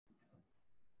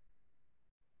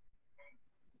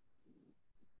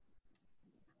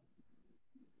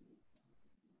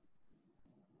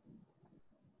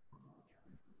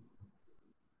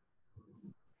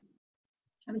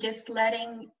I'm just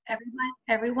letting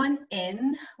everyone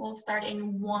in. We'll start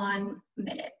in 1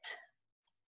 minute.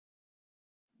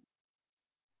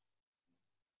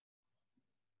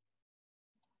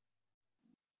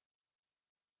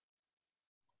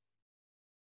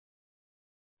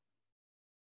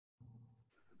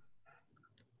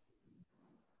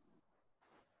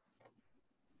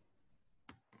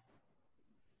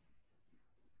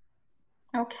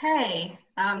 Okay,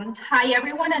 hi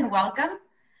everyone and welcome.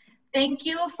 Thank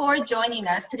you for joining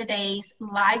us to today's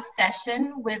live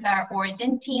session with our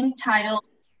origin team titled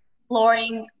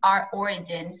Exploring Our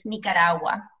Origins,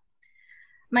 Nicaragua.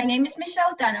 My name is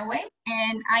Michelle Dunaway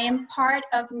and I am part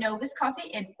of Novus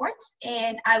Coffee Imports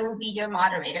and I will be your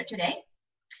moderator today.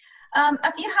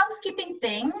 A few housekeeping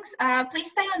things. Please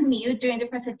stay on mute during the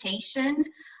presentation.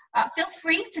 Feel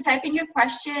free to type in your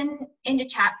question in the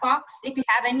chat box if you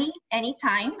have any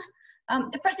time.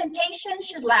 The presentation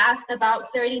should last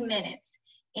about 30 minutes,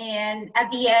 and at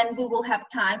the end, we will have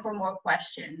time for more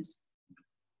questions.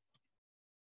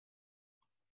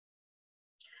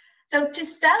 So to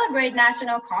celebrate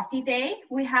National Coffee Day,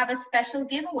 we have a special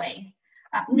giveaway.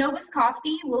 Novus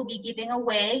Coffee will be giving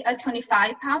away a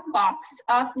 25-pound box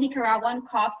of Nicaraguan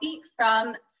coffee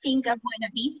from Finca Buena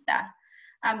Vista.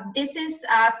 This is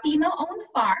a female-owned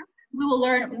farm we will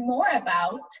learn more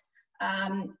about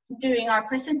during our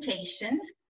presentation.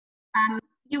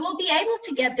 You will be able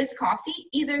to get this coffee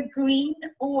either green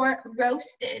or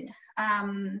roasted,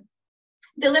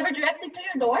 delivered directly to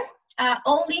your door,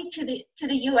 only to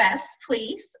the US,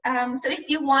 please. So if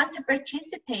you want to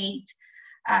participate,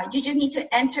 you just need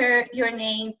to enter your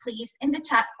name, please, in the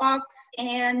chat box,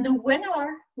 and the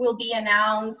winner will be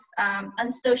announced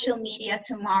on social media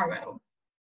tomorrow.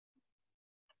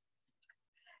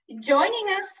 Joining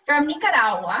us from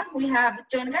Nicaragua, we have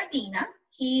John Gardina.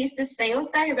 He is the sales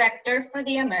director for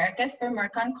the Americas for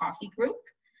Mercon Coffee Group.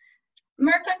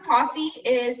 Mercon Coffee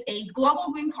is a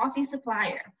global green coffee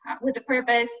supplier with the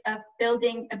purpose of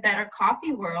building a better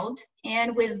coffee world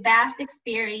and with vast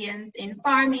experience in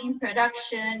farming,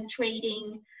 production,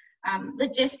 trading,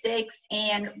 logistics,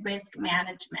 and risk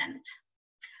management.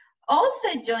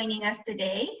 Also joining us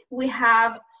today, we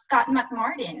have Scott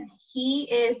McMartin. He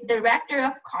is Director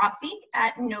of Coffee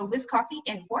at Novus Coffee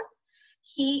Imports.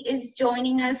 He is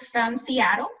joining us from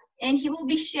Seattle, and he will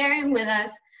be sharing with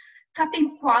us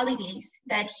cupping qualities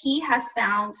that he has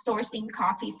found sourcing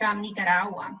coffee from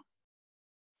Nicaragua.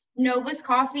 Novus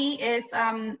Coffee is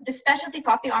the specialty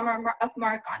coffee arm of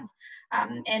Mercon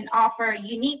and offer a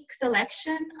unique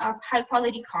selection of high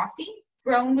quality coffee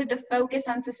grown with a focus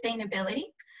on sustainability,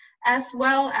 as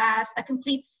well as a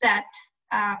complete set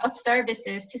of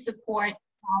services to support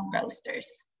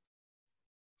roasters.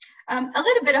 A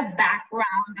little bit of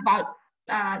background about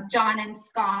John and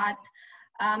Scott.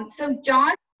 So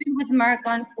John been with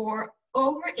Mercon for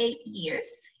over 8 years,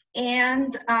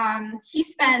 and he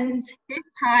spends his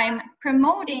time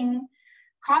promoting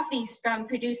coffees from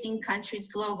producing countries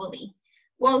globally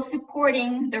while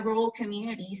supporting the rural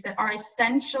communities that are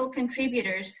essential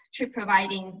contributors to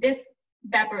providing this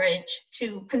beverage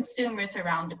to consumers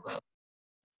around the globe.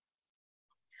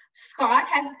 Scott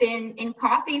has been in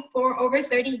coffee for over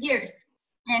 30 years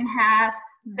and has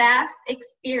vast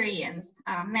experience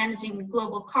managing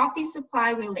global coffee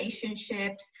supply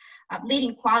relationships,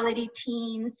 leading quality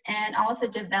teams, and also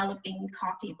developing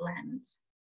coffee blends.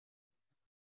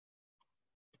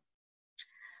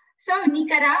 So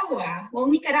Nicaragua. Well,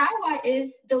 Nicaragua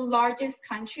is the largest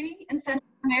country in Central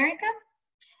America.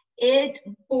 It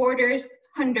borders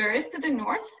Honduras to the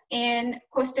north and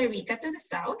Costa Rica to the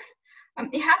south.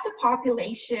 It has a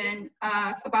population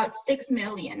of about 6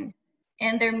 million.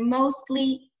 And they're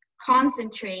mostly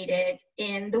concentrated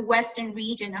in the western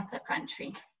region of the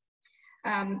country.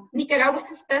 Nicaragua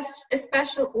is a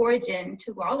special origin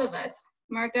to all of us.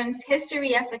 Mercon's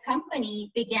history as a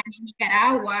company began in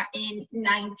Nicaragua in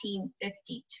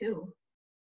 1952.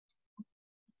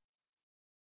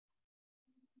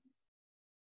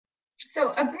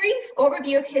 So a brief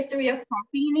overview of history of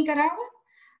coffee in Nicaragua.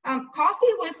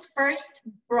 Coffee was first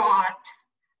brought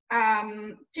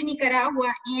to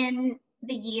Nicaragua in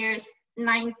the years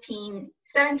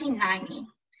 1790,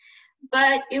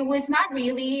 but it was not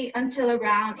really until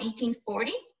around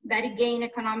 1840 that it gained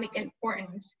economic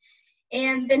importance.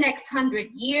 And the next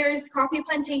 100 years, coffee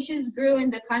plantations grew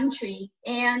in the country,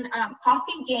 and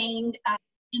coffee gained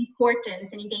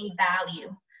importance and it gained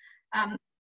value. The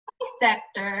coffee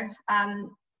sector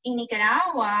in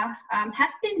Nicaragua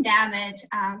has been damaged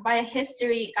by a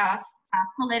history of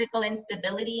political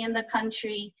instability in the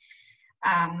country.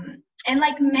 And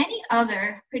like many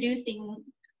other producing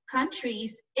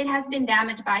countries, it has been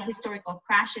damaged by historical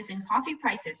crashes in coffee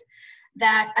prices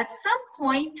that at some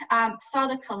point saw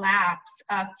the collapse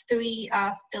of 3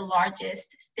 of the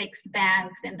largest 6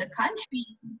 banks in the country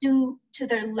due to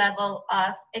their level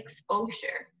of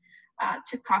exposure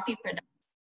to coffee production.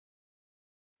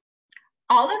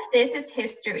 All of this is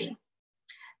history.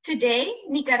 Today,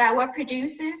 Nicaragua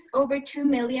produces over 2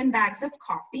 million bags of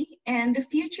coffee, and the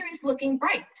future is looking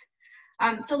bright.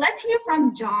 So let's hear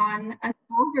from John an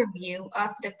overview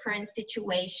of the current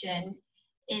situation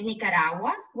in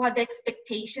Nicaragua, what the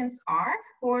expectations are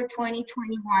for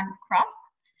 2021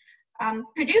 crop,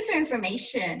 producer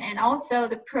information, and also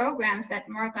the programs that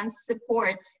Mercon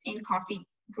supports in coffee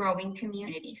growing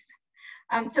communities.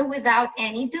 So without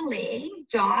any delay,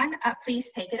 John, please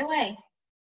take it away.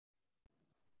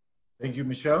 Thank you,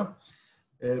 Michelle.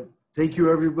 Thank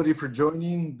you, everybody, for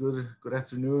joining. Good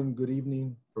afternoon, good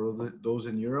evening for those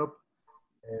in Europe.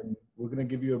 We're going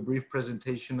to give you a brief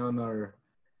presentation on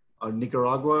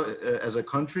Nicaragua as a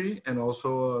country, and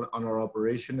also on our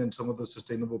operation and some of the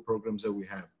sustainable programs that we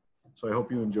have. So I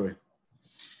hope you enjoy.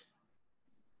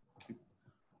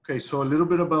 Okay, so a little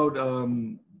bit about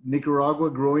Nicaragua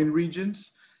growing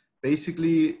regions.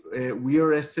 Basically, we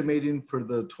are estimating for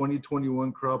the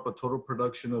 2021 crop a total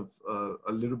production of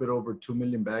a little bit over 2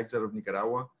 million bags out of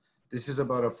Nicaragua. This is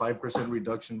about a 5%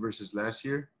 reduction versus last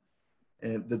year.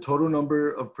 And the total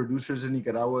number of producers in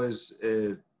Nicaragua is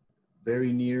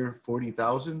very near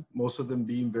 40,000, most of them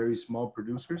being very small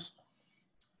producers.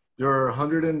 There are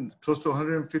close to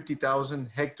 150,000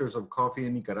 hectares of coffee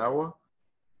in Nicaragua.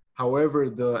 However,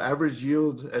 the average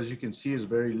yield, as you can see, is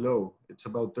very low. It's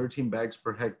about 13 bags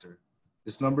per hectare.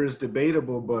 This number is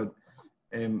debatable, but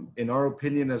in our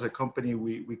opinion as a company,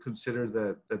 we consider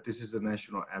that this is the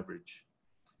national average.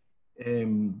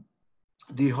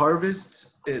 The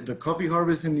harvest, the coffee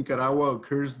harvest in Nicaragua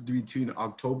occurs between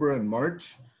October and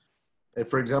March.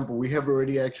 For example, we have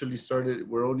already actually started,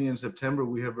 we're only in September,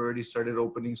 we have already started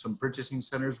opening some purchasing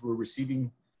centers. We're receiving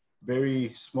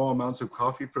very small amounts of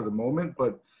coffee for the moment,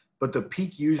 but the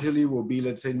peak usually will be,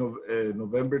 let's say,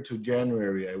 November to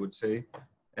January, I would say,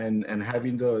 and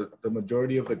having the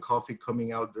majority of the coffee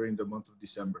coming out during the month of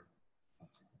December.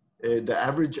 The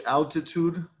average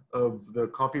altitude of the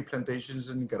coffee plantations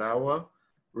in Nicaragua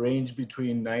range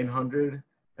between 900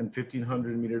 and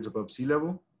 1,500 meters above sea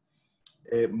level.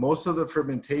 Most of the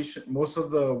fermentation, most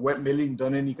of the wet milling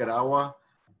done in Nicaragua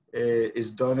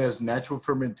is done as natural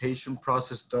fermentation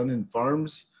process done in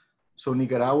farms. So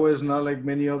Nicaragua is not like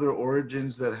many other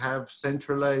origins that have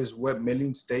centralized wet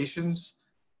milling stations.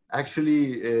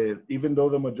 Actually, even though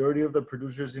the majority of the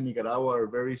producers in Nicaragua are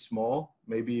very small,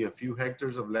 maybe a few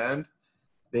hectares of land,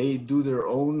 they do their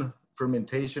own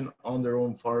fermentation on their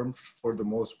own farms for the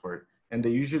most part. And they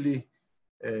usually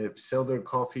sell their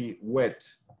coffee wet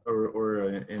or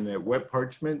in a wet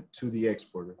parchment to the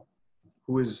exporter,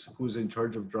 who is in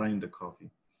charge of drying the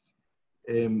coffee.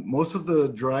 Most of the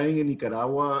drying in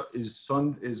Nicaragua is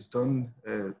done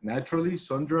naturally,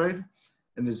 sun-dried,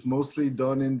 and is mostly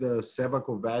done in the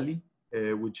Cebaco Valley,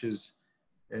 which is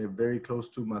very close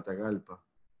to Matagalpa.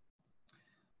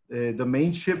 The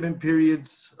main shipment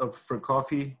periods for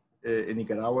coffee in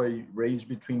Nicaragua range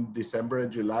between December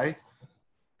and July.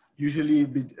 Usually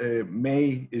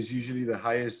May is usually the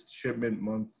highest shipment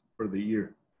month for the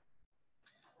year.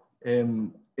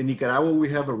 In Nicaragua, we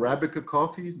have Arabica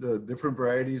coffee. The different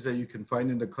varieties that you can find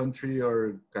in the country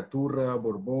are Caturra,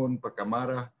 Bourbon,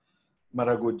 Pacamara,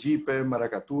 Maragogipe,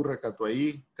 Maracaturra,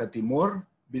 Catuai, Catimor,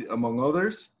 among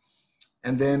others.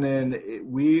 And then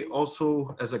we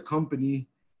also, as a company,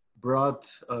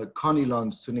 brought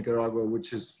Conilons to Nicaragua,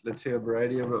 which is, let's say, a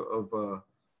variety of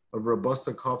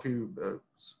Robusta coffee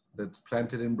that's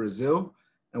planted in Brazil.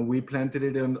 And we planted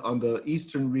it on the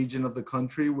eastern region of the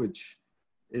country, which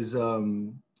is,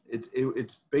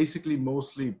 it's basically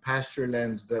mostly pasture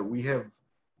lands that we have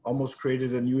almost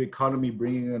created a new economy,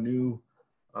 bringing a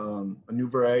new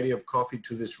variety of coffee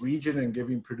to this region and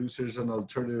giving producers an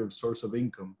alternative source of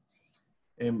income.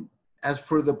 And as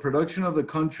for the production of the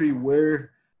country,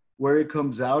 where it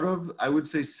comes out of, I would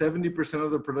say 70%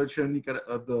 of the production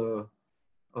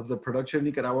of the production in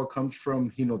Nicaragua comes from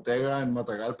Jinotega and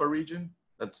Matagalpa region.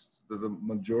 That's the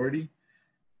majority.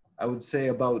 I would say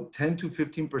about 10 to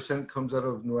 15% comes out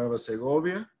of Nueva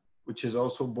Segovia, which is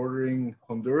also bordering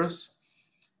Honduras.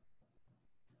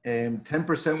 And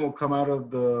 10% will come out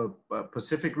of the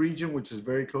Pacific region, which is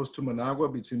very close to Managua,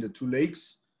 between the two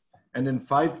lakes. And then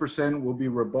 5% will be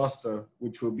Robusta,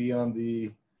 which will be on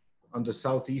the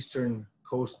southeastern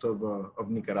coast of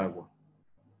Nicaragua.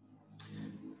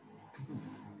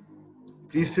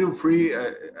 please feel free.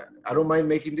 I don't mind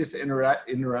making this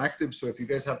interactive. So if you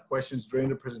guys have questions during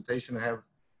the presentation, I have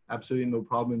absolutely no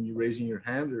problem you raising your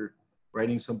hand or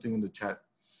writing something in the chat.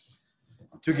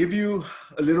 To give you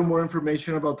a little more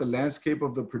information about the landscape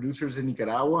of the producers in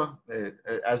Nicaragua,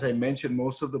 as I mentioned,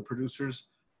 most of the producers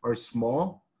are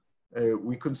small.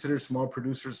 We consider small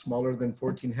producers smaller than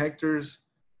 14 hectares.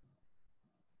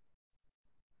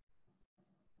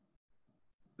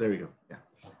 There we go, yeah.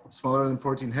 Smaller than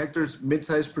 14 hectares,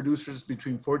 mid-sized producers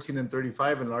between 14 and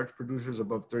 35, and large producers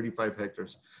above 35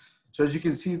 hectares. So as you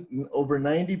can see, over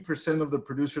 90% of the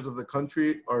producers of the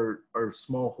country are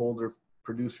smallholder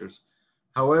producers.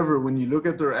 However, when you look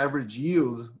at their average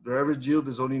yield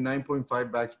is only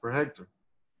 9.5 bags per hectare.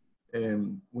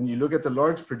 And when you look at the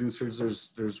large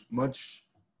producers, there's much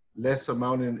less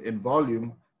amount in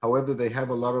volume. However, they have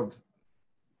a lot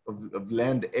of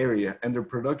land area, and their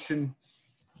production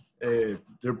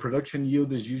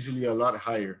yield is usually a lot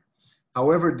higher.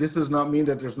 However, this does not mean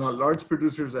that there's not large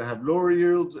producers that have lower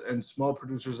yields and small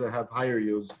producers that have higher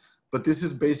yields. But this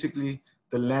is basically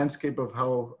the landscape of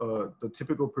how the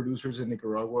typical producers in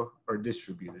Nicaragua are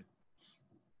distributed.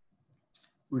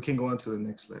 We can go on to the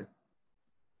next slide.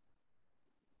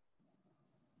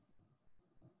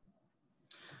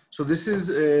 So this is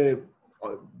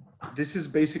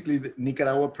basically the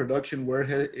Nicaragua production, where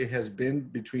it has been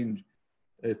between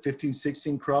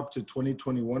 15-16 crop to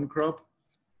 2021 crop.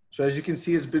 So as you can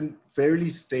see, it's been fairly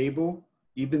stable,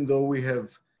 even though we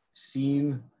have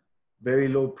seen very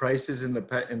low prices in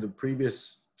the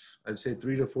previous, I'd say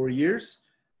 3 to 4 years.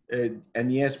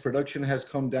 And yes, production has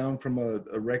come down from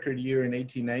a record year in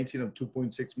 18-19 of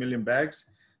 2.6 million bags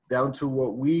down to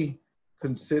what we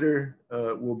consider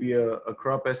will be a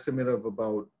crop estimate of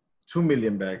about 2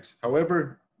 million bags.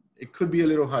 However, it could be a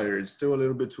little higher. It's still a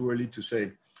little bit too early to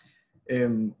say.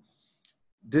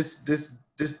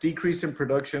 This decrease in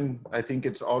production, I think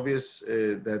it's obvious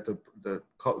that the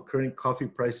current coffee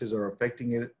prices are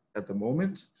affecting it at the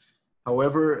moment.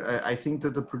 However, I think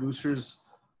that the producers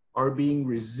are being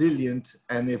resilient,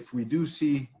 and if we do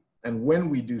see, and when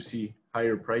we do see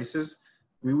higher prices,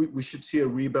 we should see a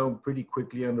rebound pretty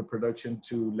quickly on the production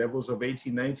to levels of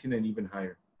 18, 19, and even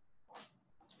higher.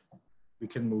 We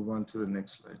can move on to the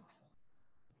next slide.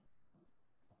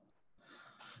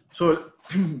 So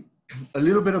a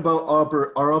little bit about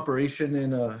our operation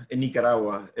in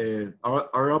Nicaragua.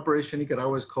 Our operation in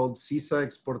Nicaragua is called CISA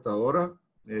Exportadora.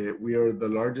 We are the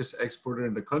largest exporter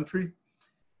in the country.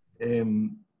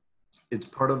 It's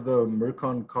part of the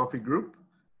Mercon Coffee Group.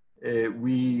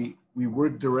 We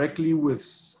work directly with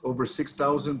over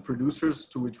 6,000 producers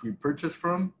to which we purchase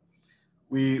from.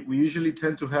 We usually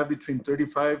tend to have between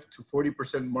 35 to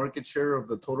 40% market share of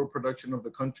the total production of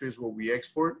the country is what we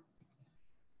export.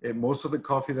 And most of the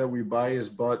coffee that we buy is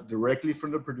bought directly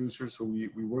from the producers, so we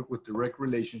work with direct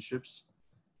relationships.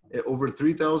 Over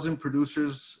 3,000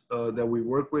 producers that we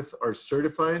work with are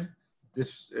certified.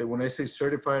 This, when I say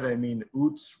certified, I mean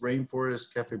UTS,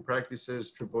 Rainforest, Cafe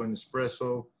Practices, Triple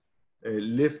Espresso,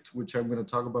 Lift, which I'm going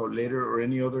to talk about later, or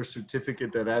any other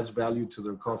certificate that adds value to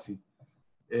their coffee.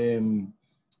 And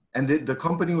the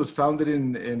company was founded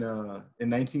in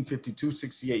 1952,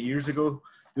 68 years ago.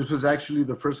 This was actually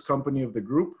the first company of the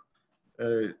group.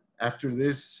 After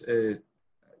this,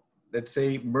 let's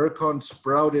say Mercon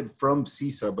sprouted from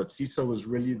CISA, but CISA was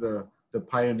really the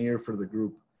pioneer for the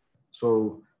group.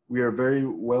 So we are very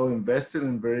well invested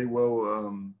and very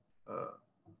well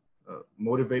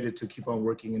motivated to keep on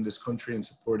working in this country and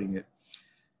supporting it.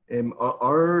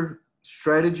 Our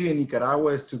strategy in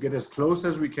Nicaragua is to get as close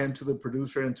as we can to the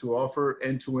producer and to offer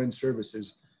end-to-end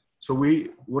services. So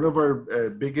one of our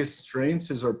biggest strengths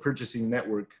is our purchasing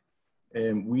network.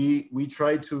 And we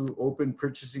try to open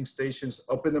purchasing stations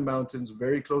up in the mountains,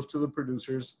 very close to the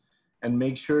producers, and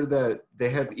make sure that they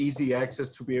have easy access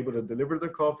to be able to deliver their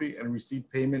coffee and receive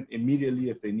payment immediately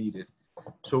if they need it.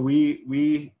 So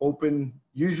we open,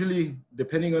 usually,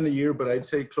 depending on the year, but I'd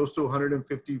say close to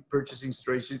 150 purchasing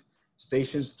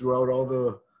stations throughout all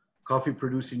the coffee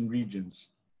producing regions.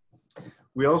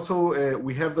 We also,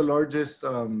 we have the largest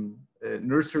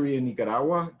nursery in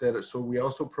Nicaragua, so we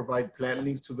also provide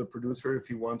planting to the producer if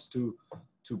he wants to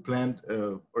plant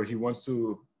or he wants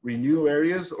to renew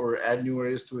areas or add new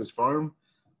areas to his farm.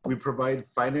 We provide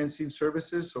financing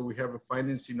services, so we have a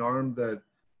financing arm that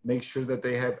makes sure that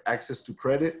they have access to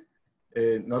credit.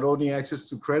 Not only access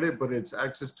to credit, but it's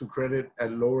access to credit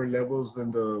at lower levels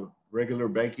than the regular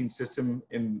banking system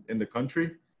in the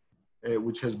country,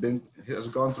 which has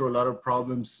gone through a lot of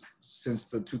problems since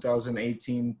the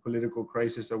 2018 political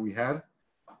crisis that we had.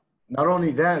 not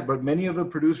only that, but many of the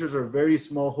producers are very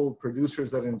smallhold producers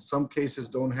that in some cases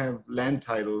don't have land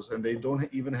titles and they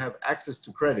don't even have access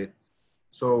to credit.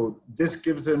 So this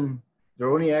gives them,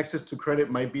 their only access to credit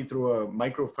might be through a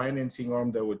microfinancing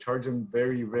arm that would charge them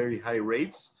very, very high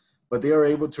rates, but they are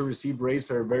able to receive rates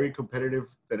that are very competitive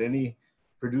that any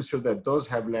producer that does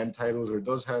have land titles or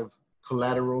does have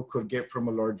collateral could get from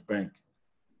a large bank.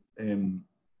 And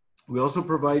we also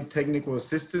provide technical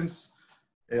assistance.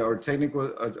 Our technical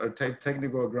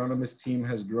agronomist team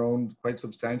has grown quite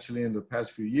substantially in the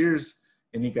past few years.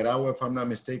 In Nicaragua, if I'm not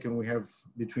mistaken, we have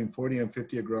between 40 and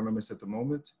 50 agronomists at the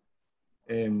moment.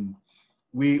 And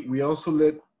we also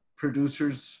let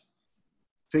producers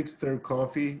fix their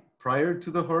coffee prior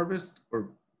to the harvest or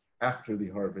after the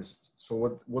harvest.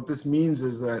 So what this means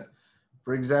is that,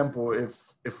 for example,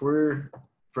 if we're,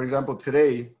 for example,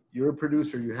 today, you're a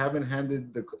producer, you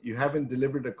haven't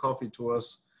delivered the coffee to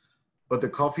us, but the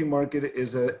coffee market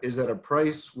is at a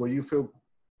price where you feel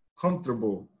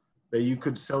comfortable that you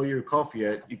could sell your coffee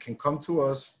at. You can come to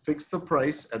us, fix the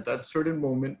price at that certain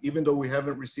moment, even though we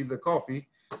haven't received the coffee,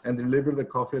 and deliver the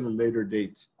coffee at a later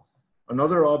date.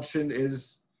 Another option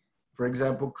is, for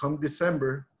example, come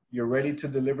December, you're ready to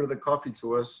deliver the coffee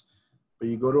to us, but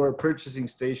you go to our purchasing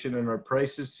station and our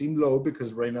prices seem low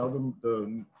because right now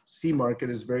the C market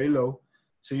is very low.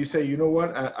 So you say, you know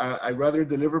what, I'd rather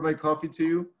deliver my coffee to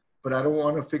you, but I don't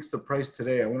want to fix the price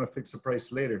today. I want to fix the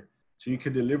price later. So you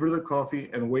could deliver the coffee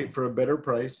and wait for a better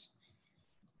price.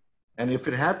 And if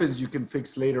it happens, you can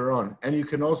fix later on. And you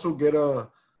can also get a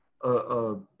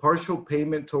partial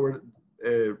payment towards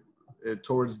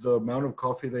the amount of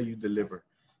coffee that you deliver.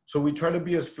 So we try to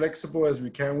be as flexible as we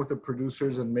can with the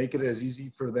producers and make it as easy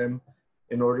for them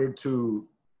in order to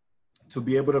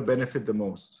be able to benefit the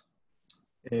most.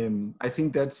 I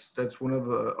think that's one of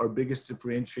our biggest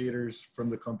differentiators from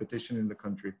the competition in the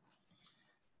country.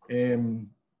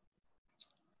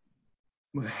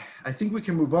 I think we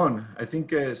can move on. I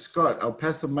think, Scott, I'll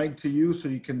pass the mic to you so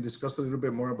you can discuss a little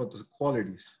bit more about the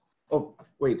qualities. Oh,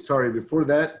 wait, sorry. Before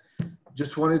that,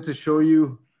 just wanted to show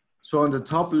you. So on the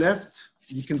top left,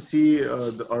 you can see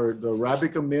the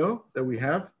Arabica mill that we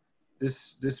have.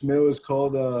 This mill is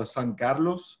called San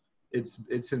Carlos.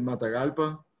 It's in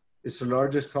Matagalpa. It's the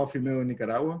largest coffee mill in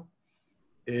Nicaragua.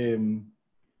 Then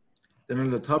on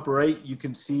the top right, you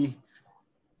can see,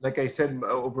 like I said,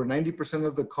 over 90%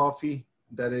 of the coffee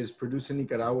that is produced in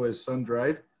Nicaragua is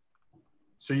sun-dried.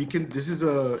 So you can, this is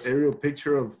an aerial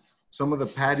picture of some of the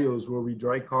patios where we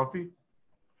dry coffee.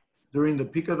 During the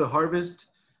peak of the harvest,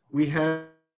 we have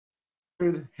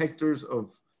 100 hectares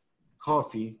of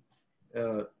coffee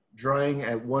drying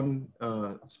at one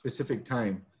specific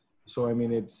time. So, I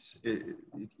mean,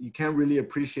 you can't really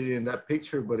appreciate it in that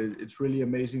picture, but it's really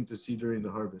amazing to see during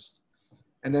the harvest.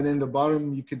 And then in the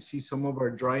bottom, you can see some of our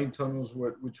drying tunnels,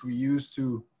 which we use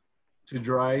to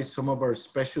dry some of our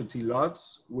specialty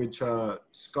lots, which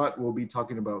Scott will be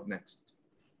talking about next.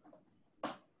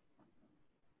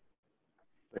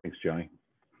 Thanks, Johnny.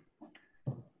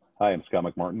 Hi, I'm Scott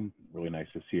McMartin. Really nice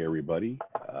to see everybody.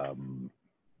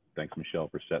 Thanks, Michelle,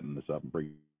 for setting this up and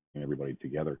bringing everybody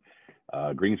together.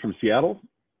 Greetings from Seattle.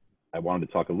 I wanted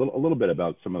to talk a little bit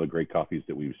about some of the great coffees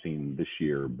that we've seen this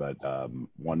year, but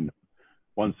one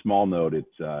small note,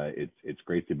 it's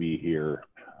great to be here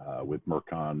with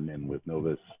Mercon and with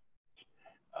Novus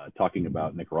talking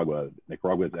about Nicaragua.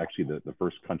 Nicaragua is actually the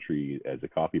first country as a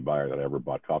coffee buyer that I ever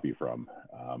bought coffee from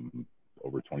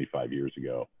over 25 years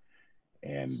ago.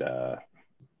 And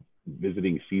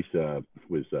visiting CISA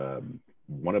was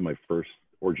one of my first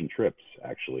origin trips,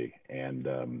 actually. And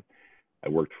I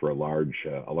worked for a large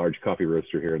coffee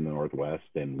roaster here in the Northwest,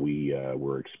 and we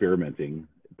were experimenting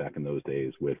back in those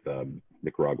days with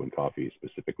Nicaraguan coffees,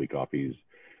 specifically coffees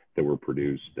that were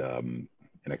produced and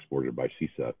exported by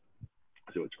CISA.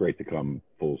 So it's great to come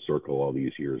full circle all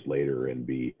these years later and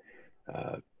be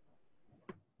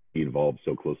involved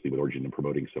so closely with origin and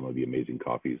promoting some of the amazing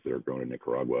coffees that are grown in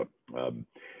Nicaragua.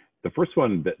 The first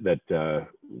one that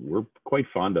we're quite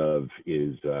fond of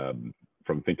is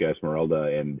from Finca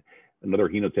Esmeralda, and another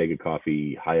Jinotega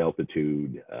coffee, high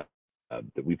altitude,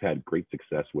 that we've had great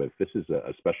success with. This is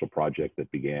a special project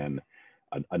that began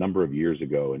a number of years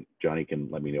ago, and Johnny can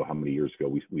let me know how many years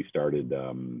ago we started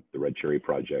the Red Cherry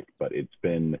Project, but it's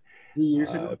been 3 years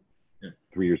ago.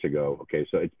 3 years ago. Okay,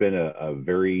 so it's been a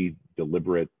very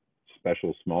deliberate,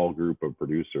 special, small group of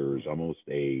producers, almost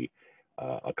a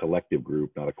collective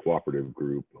group, not a cooperative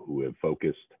group, who have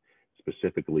focused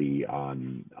specifically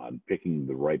on picking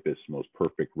the ripest, most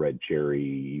perfect red cherry,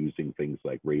 using things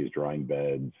like raised drying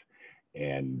beds,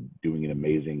 and doing an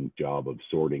amazing job of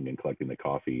sorting and collecting the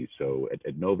coffee. So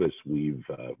at Novus, we've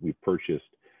purchased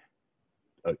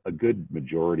a good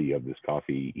majority of this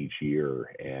coffee each year,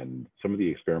 and some of the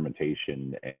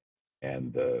experimentation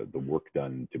and the work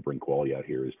done to bring quality out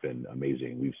here has been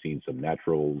amazing. We've seen some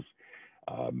naturals,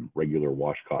 regular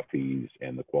wash coffees,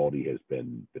 and the quality has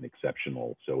been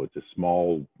exceptional. So it's a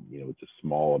small, it's a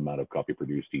small amount of coffee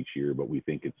produced each year, but we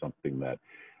think it's something that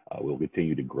will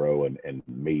continue to grow and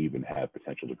may even have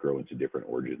potential to grow into different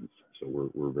origins. So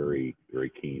we're very,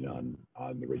 very keen on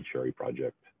the Red Cherry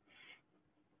project.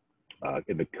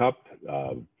 In the cup,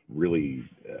 really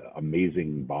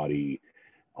amazing body,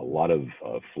 a lot of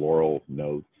floral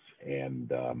notes,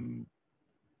 and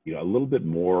a little bit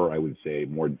more, I would say,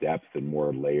 more depth and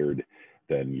more layered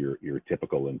than your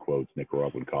typical, in quotes,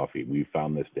 Nicaraguan coffee. We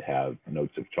found this to have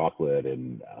notes of chocolate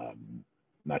and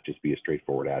not just be a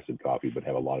straightforward acid coffee, but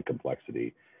have a lot of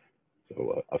complexity.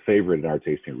 So a favorite in our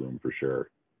tasting room for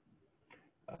sure.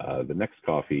 The next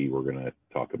coffee we're going to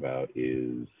talk about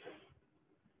is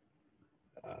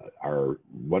our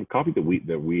one coffee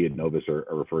that we at Novus are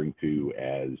referring to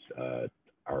as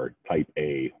our Type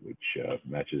A, which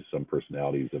matches some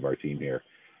personalities of our team here.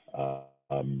 Sorry,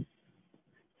 I'm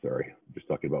just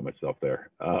talking about myself there.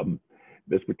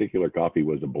 This particular coffee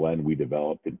was a blend we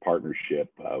developed in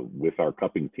partnership with our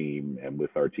cupping team and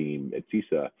with our team at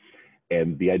CISA.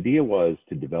 And the idea was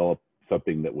to develop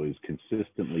something that was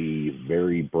consistently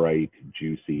very bright,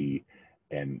 juicy,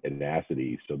 and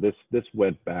acidy. So this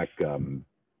went back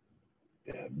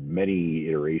many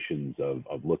iterations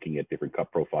of looking at different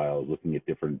cup profiles, looking at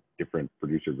different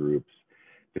producer groups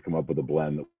to come up with a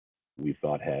blend that we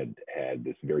thought had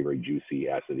this very, very juicy,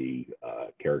 acidy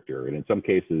character. And in some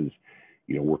cases,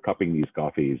 we're cupping these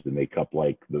coffees and they cup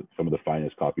like some of the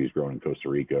finest coffees grown in Costa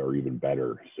Rica or even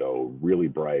better. So really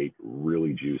bright,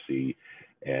 really juicy.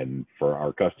 And for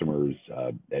our customers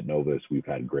at Novus, we've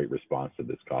had great response to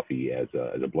this coffee as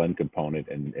a blend component.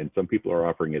 And some people are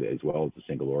offering it as well as a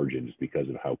single origin just because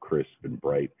of how crisp and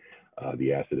bright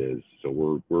the acid is. So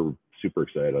we're super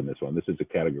excited on this one. This is a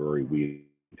category we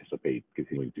anticipate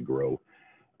continuing to grow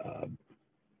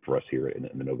for us here in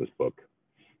the Novus book.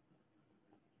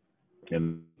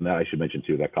 And that I should mention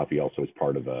too, that coffee also is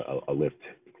part of a lift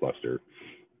cluster,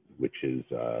 which is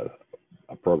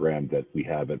a program that we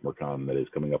have at Mercon that is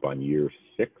coming up on year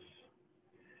 6,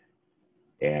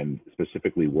 and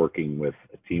specifically working with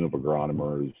a team of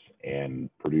agronomers and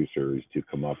producers to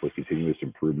come up with continuous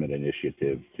improvement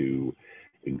initiatives to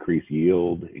increase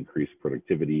yield, increase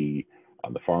productivity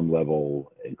on the farm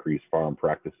level, increase farm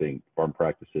practices,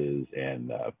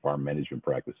 and farm management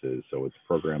practices. So it's a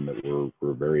program that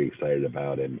we're very excited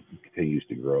about and continues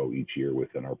to grow each year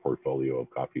within our portfolio of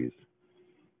coffees.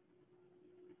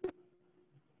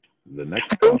 The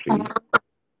next coffee.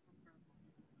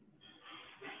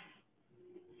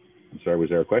 I'm sorry, was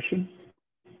there a question?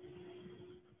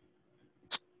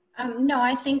 No,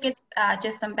 I think it's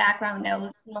just some background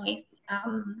noise.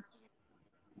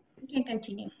 You can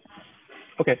continue.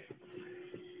 Okay.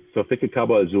 So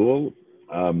Ficacaba Azul.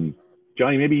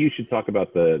 Johnny, maybe you should talk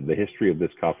about the history of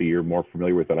this coffee. You're more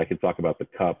familiar with it. I can talk about the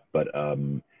cup, but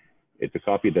it's a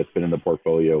coffee that's been in the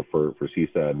portfolio for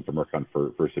CISA and for Mercon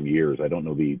for some years. I don't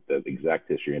know the exact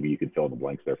history. Maybe you can fill in the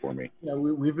blanks there for me. Yeah,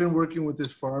 we've been working with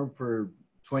this farm for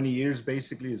 20 years,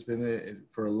 basically. It's been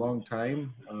for a long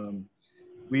time.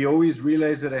 We always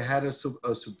realized that I had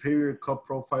a superior cup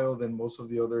profile than most of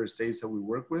the other estates that we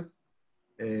work with.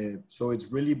 So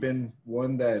it's really been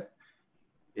one that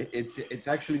it's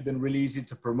actually been really easy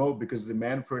to promote because the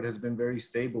demand for it has been very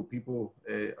stable. People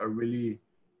are really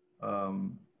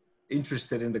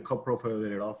interested in the cup profile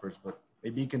that it offers, but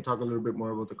maybe you can talk a little bit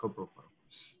more about the cup profile.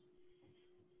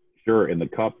 Sure. In the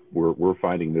cup, we're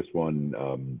finding this one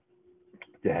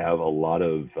to have a lot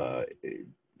of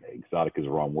exotic is the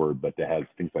wrong word, but to have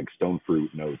things like stone fruit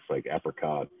notes like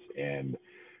apricots and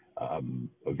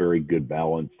a very good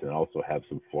balance, and also have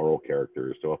some floral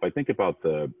characters. So if I think about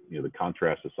the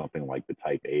contrast to something like the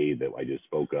Type A that I just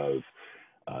spoke of,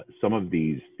 some of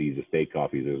these estate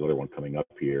coffees, there's another one coming up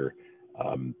here,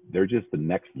 they're just the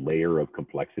next layer of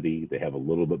complexity. They have a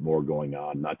little bit more going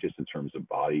on, not just in terms of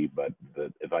body, but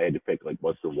if I had to pick like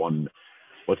what's the one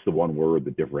word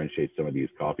that differentiates some of these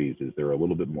coffees, is they're a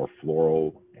little bit more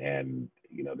floral, and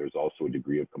there's also a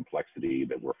degree of complexity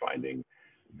that we're finding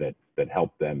that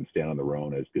help them stand on their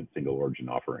own as good single origin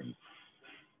offerings.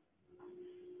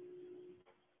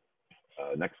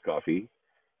 Next coffee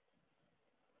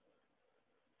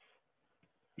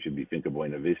should be Finca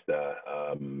Buena Vista.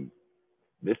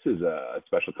 This is a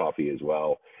special coffee as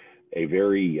well, a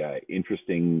very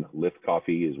interesting lift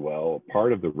coffee as well,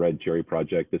 part of the Red Cherry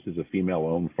project. This is a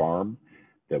female-owned farm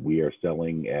that we are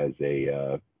selling as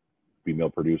a female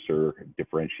producer,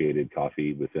 differentiated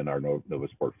coffee within our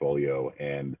Novus portfolio.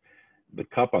 And the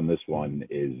cup on this one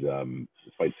is,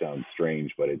 this might sound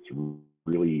strange, but it's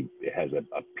really, it has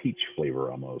a peach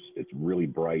flavor almost. It's really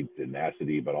bright and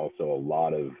acidy, but also a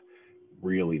lot of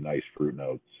really nice fruit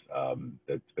notes.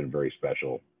 That's been very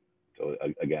special. So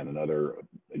again, another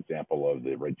example of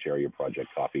the Red Cherry Project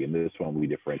coffee. And this one we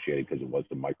differentiated because it was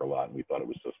the micro lot and we thought it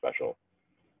was so special.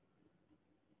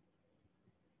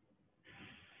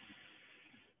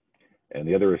 And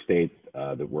the other estate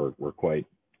that we're quite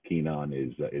keen on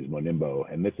is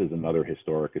Monimbo, and this is another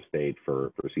historic estate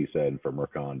for CISA and for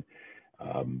Mercon,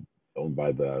 owned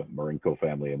by the Marinko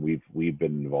family, and we've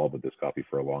been involved with this coffee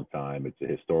for a long time. It's a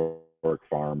historic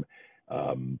farm.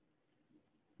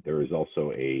 There is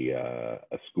also a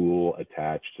school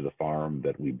attached to the farm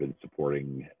that we've been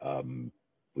supporting,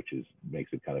 which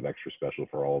makes it kind of extra special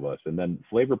for all of us. And then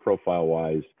flavor profile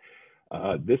wise,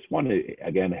 this one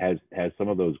again has some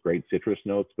of those great citrus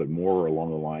notes, but more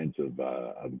along the lines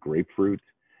of grapefruit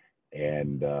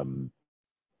and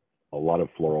a lot of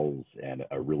florals and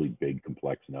a really big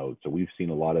complex note. So we've seen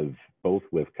a lot of, both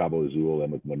with Cabo Azul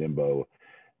and with Monimbo,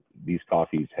 these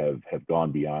coffees have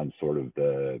gone beyond sort of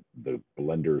the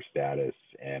blender status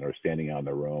and are standing on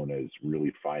their own as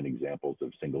really fine examples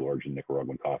of single origin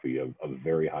Nicaraguan coffee of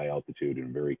very high altitude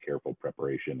and very careful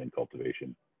preparation and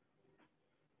cultivation.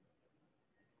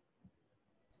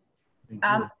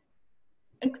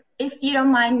 If you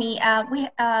don't mind me,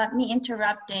 me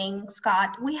interrupting,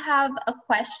 Scott, we have a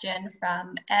question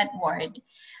from Edward.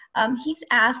 He's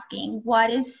asking what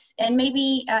is, and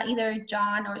maybe either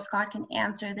John or Scott can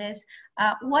answer this,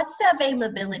 what's the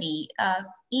availability of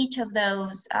each of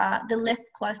those, the Lift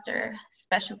Cluster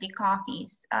specialty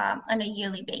coffees on a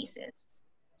yearly basis?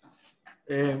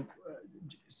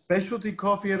 Specialty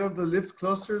coffee out of the Lift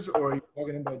clusters, or are you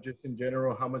talking about just in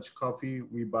general how much coffee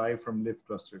we buy from Lift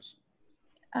clusters?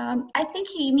 I think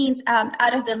he means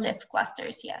out of the Lift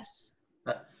clusters, yes.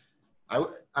 Out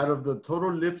of the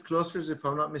total Lift clusters, if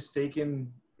I'm not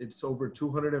mistaken, it's over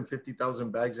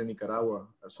 250,000 bags in Nicaragua.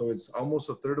 So it's almost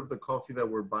a third of the coffee that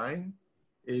we're buying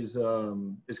is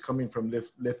coming from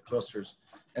Lift clusters.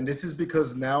 And this is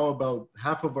because now about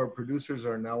half of our producers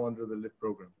are now under the Lift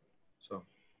program. So.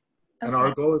 And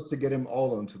our goal is to get him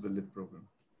all onto the Lift program.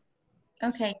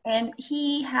 Okay, and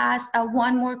he has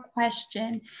one more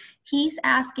question. He's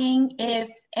asking if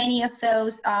any of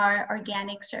those are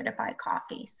organic certified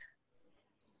coffees.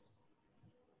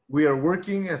 We are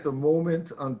working at the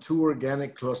moment on 2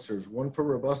 organic clusters, one for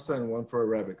Robusta and one for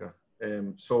Arabica.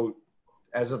 So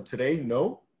as of today,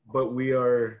 no, but we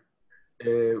are,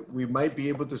 we might be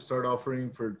able to start offering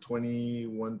for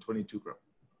 21, 22 crop.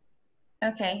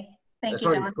 Okay. Thank you,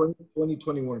 sorry, Don.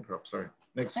 2021 crop, sorry.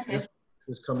 Next, okay.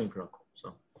 this coming crop,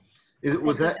 so.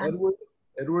 Was that Edward?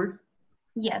 Edward?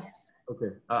 Yes.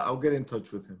 Okay, I'll get in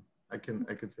touch with him. I can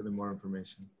send him more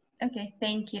information. Okay,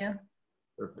 thank you.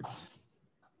 Perfect.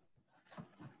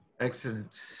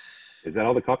 Excellent. Is that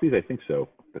all the copies? I think so.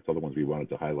 That's all the ones we wanted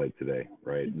to highlight today,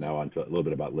 right? Now on to a little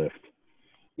bit about Lift.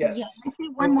 Yes. Yeah, I see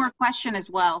one more question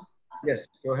as well. Yes,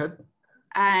 go ahead.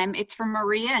 It's from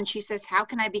Maria, and she says, how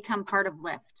can I become part of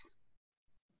Lift?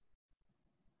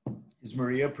 Is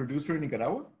Maria a producer in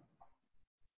Nicaragua?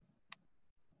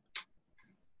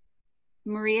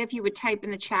 Maria, if you would type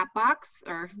in the chat box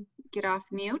or get off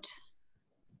mute.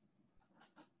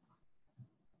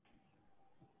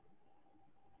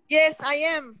 Yes, I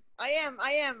am.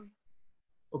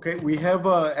 Okay, we have,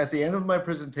 at the end of my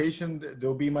presentation,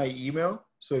 there'll be my email.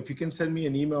 So if you can send me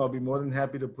an email, I'll be more than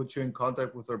happy to put you in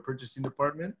contact with our purchasing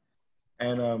department.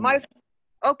 And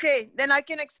okay, then I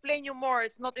can explain you more.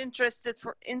 It's not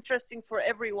interesting for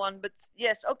everyone, but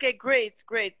yes. Okay, great.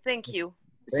 Thank you.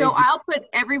 So I'll put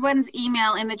everyone's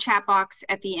email in the chat box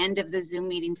at the end of the Zoom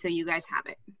meeting so you guys have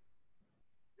it.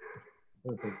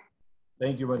 Perfect.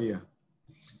 Thank you, Maria.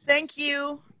 Thank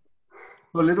you.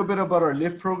 A little bit about our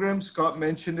Lift program. Scott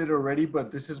mentioned it already,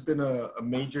 but this has been a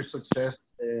major success.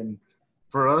 And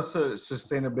for us,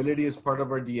 sustainability is part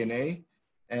of our DNA.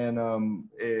 And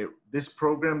this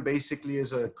program basically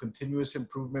is a continuous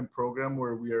improvement program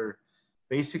where we are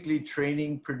basically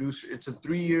training producers. It's a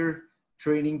 3-year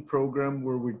training program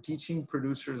where we're teaching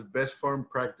producers best farm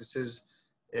practices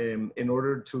in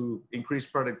order to increase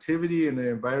productivity in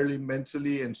an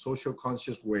environmentally and social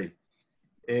conscious way.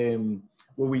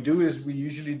 What we do is we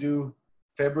usually do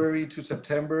February to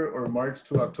September or March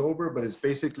to October, but it's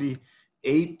basically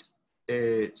 8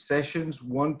 sessions,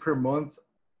 1 per month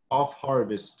off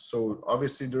harvest. So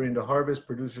obviously during the harvest,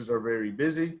 producers are very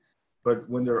busy, but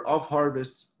when they're off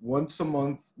harvest, once a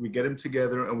month, we get them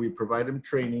together and we provide them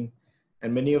training.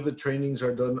 And many of the trainings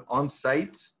are done on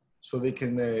site so they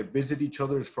can visit each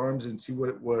other's farms and see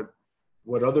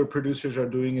what other producers are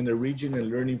doing in the region and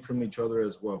learning from each other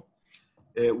as well.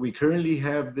 We currently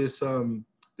have this,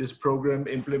 this program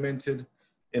implemented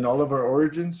in all of our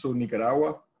origins, so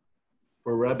Nicaragua,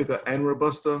 for Arabica and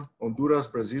Robusta, Honduras,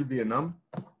 Brazil, Vietnam.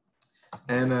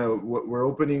 And we're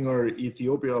opening our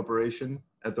Ethiopia operation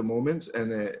at the moment,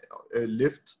 and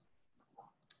Lyft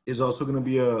is also going to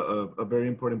be a very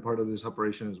important part of this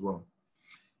operation as well.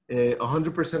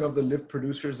 100% of the Lyft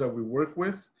producers that we work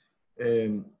with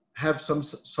have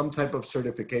some type of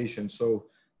certification. So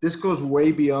this goes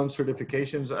way beyond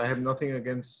certifications. I have nothing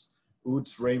against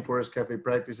UTS, Rainforest Cafe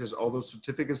Practices. All those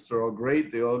certificates, they're all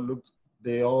great.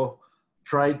 They all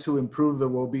try to improve the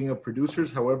well-being of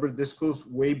producers. However, this goes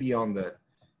way beyond that.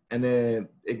 And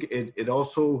it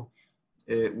also,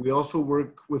 we also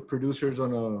work with producers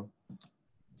on a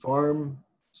farm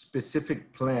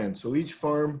specific plan. So each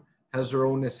farm has their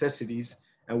own necessities,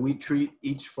 and we treat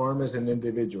each farm as an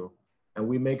individual, and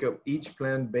we make up each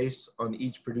plan based on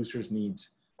each producer's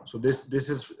needs. So this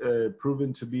has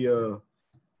proven to be a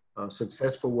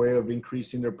successful way of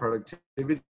increasing their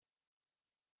productivity.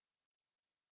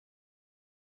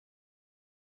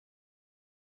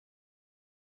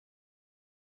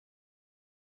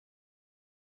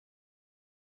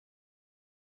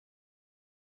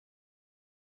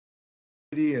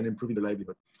 And improving their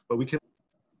livelihood. But we can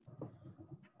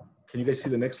you guys see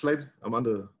the next slide? I'm on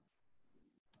the,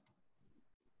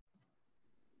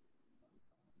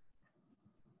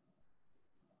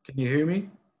 can you hear me?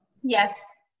 Yes.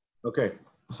 Okay,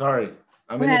 sorry.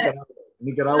 I'm in Nicaragua.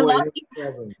 Nicaragua.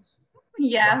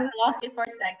 Yeah, we lost you for a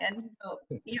second. Oh,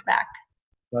 you're back.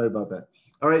 Sorry about that.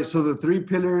 All right, so the three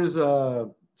pillars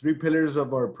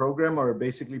of our program are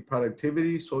basically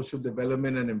productivity, social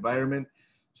development, and environment.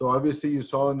 So obviously you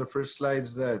saw in the first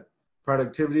slides that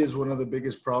productivity is one of the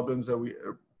biggest problems that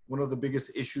one of the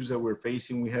biggest issues that we're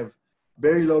facing. We have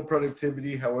very low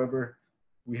productivity. However,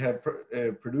 we have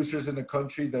producers in the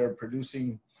country that are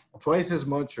producing twice as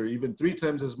much or even 3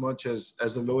 times as much as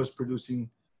the lowest producing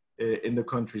in the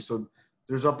country. So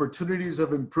there's opportunities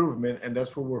of improvement, and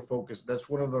that's where we're focused. That's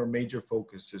one of our major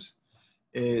focuses.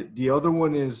 The other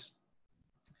one is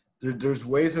there's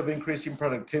ways of increasing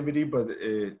productivity, but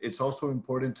it's also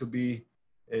important to be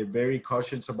very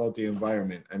cautious about the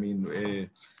environment. I mean,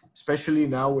 especially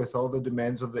now with all the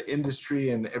demands of the industry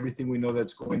and everything we know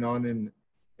that's going on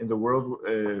in the world,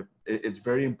 it's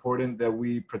very important that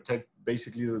we protect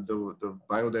basically the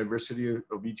biodiversity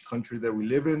of each country that we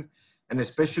live in. And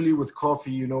especially with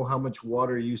coffee, you know how much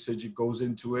water usage goes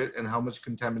into it and how much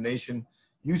contamination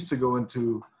used to go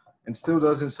into, and still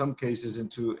does in some cases,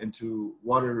 into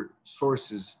water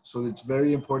sources. So it's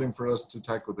very important for us to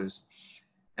tackle this.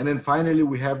 And then finally,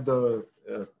 we have the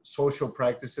social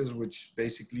practices, which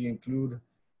basically include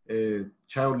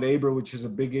child labor, which is a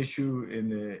big issue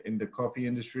in the coffee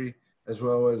industry, as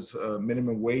well as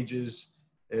minimum wages,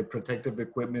 protective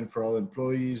equipment for all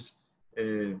employees.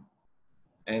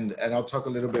 And I'll talk a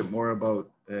little bit more about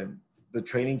the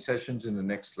training sessions in the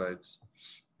next slides.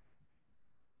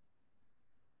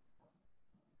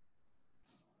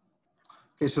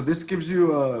 Okay, so this gives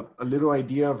you a little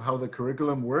idea of how the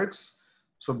curriculum works.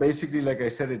 So basically, like I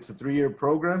said, it's a 3-year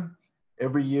program.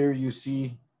 Every year you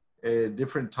see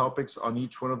different topics on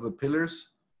each one of the pillars.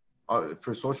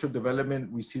 For social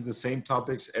development, we see the same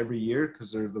topics every year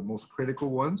because they're the most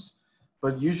critical ones.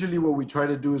 But usually what we try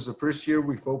to do is the first year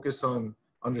we focus on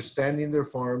understanding their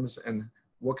farms and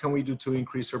what can we do to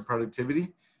increase their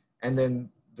productivity. And then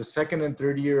the second and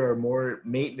third year are more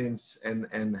maintenance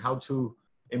and how to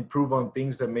improve on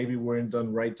things that maybe weren't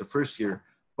done right the first year.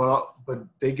 But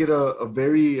they get a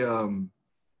very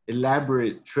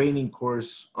elaborate training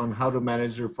course on how to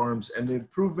manage their farms, and the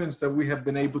improvements that we have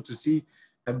been able to see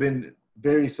have been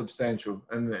very substantial,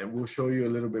 and we'll show you a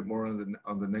little bit more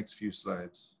on the next few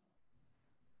slides.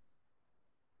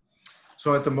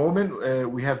 So at the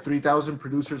moment, we have 3,000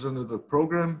 producers under the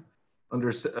program,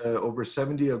 under over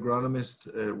 70 agronomists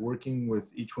working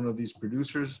with each one of these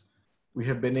producers. We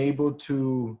have been able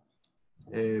to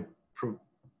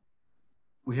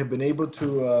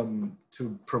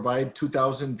provide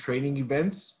 2,000 training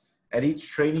events. At each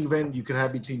training event, you can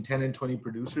have between 10 and 20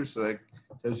 producers. So that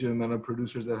tells you the amount of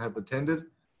producers that have attended.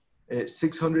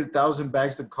 600,000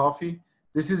 bags of coffee.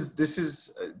 This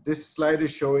slide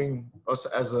is showing us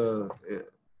as a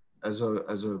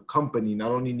company,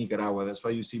 not only Nicaragua. That's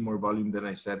why you see more volume than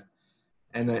I said.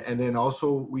 And then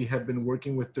also we have been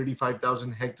working with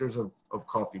 35,000 hectares of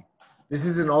coffee. This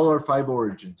is in all our 5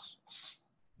 origins.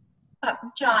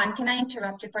 John, can I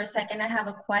interrupt you for a second? I have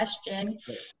a question.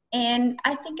 And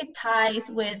I think it ties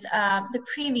with the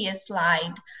previous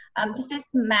slide. This is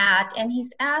Matt, and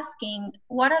he's asking,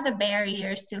 what are the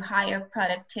barriers to higher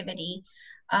productivity?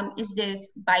 Is this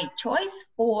by choice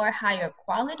for higher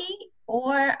quality,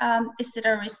 or is it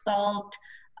a result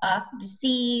of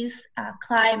disease,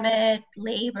 climate,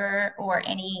 labor, or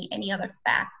any other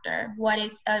factor? What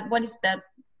is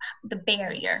the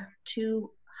barrier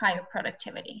to higher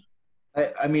productivity?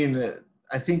 I mean,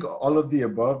 I think all of the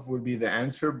above would be the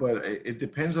answer, but it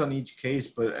depends on each case.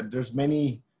 But there's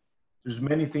many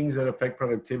things that affect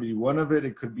productivity. One of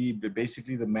it could be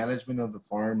basically the management of the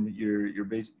farm. You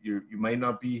might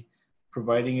not be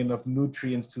providing enough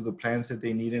nutrients to the plants that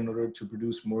they need in order to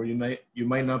produce more. You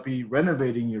might not be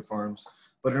renovating your farms,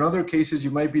 but in other cases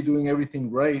you might be doing everything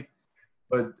right.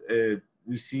 But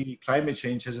we see climate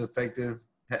change has affected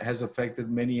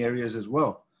many areas as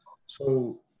well.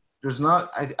 So there's not,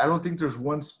 I don't think there's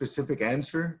one specific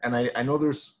answer. And I know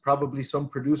there's probably some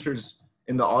producers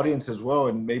in the audience as well,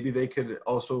 and maybe they could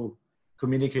also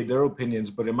communicate their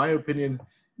opinions. But in my opinion,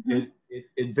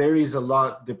 it varies a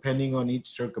lot depending on each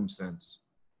circumstance.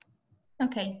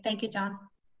 Okay, thank you, John.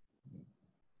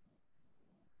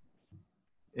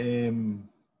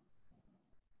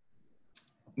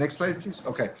 Next slide, please.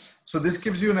 Okay, so this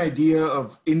gives you an idea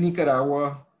of, in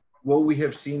Nicaragua, what we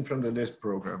have seen from the LIST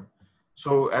program.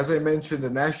 So as I mentioned, the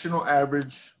national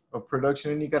average of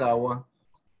production in Nicaragua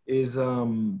is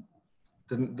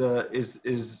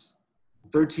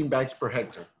 13 bags per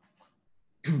hectare.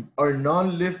 Our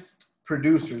non-lift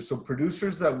producers, so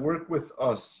producers that work with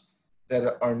us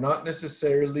that are not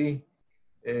necessarily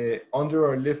under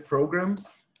our lift program,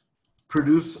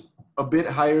 produce a bit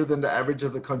higher than the average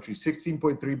of the country,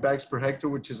 16.3 bags per hectare,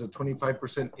 which is a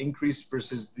 25% increase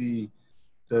versus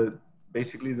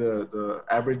basically the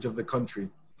average of the country.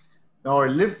 Now our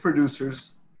lift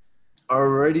producers are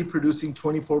already producing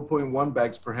 24.1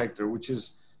 bags per hectare, which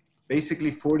is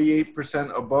basically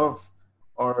 48% above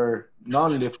our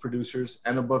non-lift producers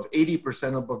and above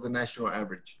 80% above the national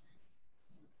average.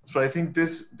 So I think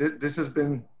this has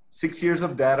been 6 years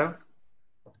of data,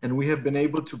 and we have been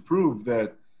able to prove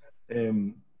that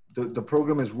the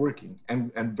program is working,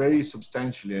 and very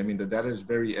substantially. I mean, the data is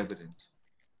very evident.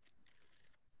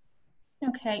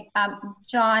 Okay,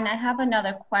 John, I have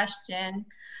another question.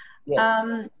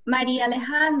 Yes. Maria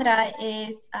Alejandra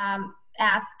is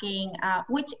asking,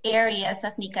 which areas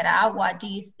of Nicaragua do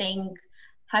you think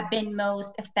have been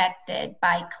most affected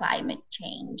by climate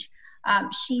change?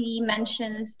 She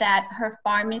mentions that her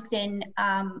farm is in,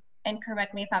 and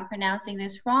correct me if I'm pronouncing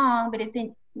this wrong, but it's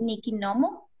in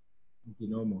Niquinomo?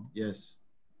 Niquinomo, yes.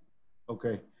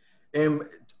 Okay.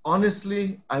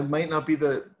 Honestly, I might not be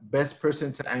the best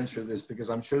person to answer this because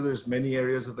I'm sure there's many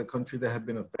areas of the country that have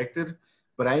been affected,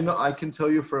 but I can tell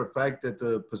you for a fact that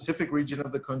the Pacific region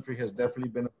of the country has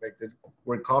definitely been affected,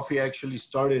 where coffee actually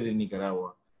started in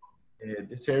Nicaragua.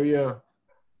 This area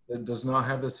does not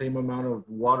have the same amount of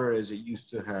water as it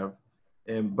used to have.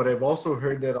 But I've also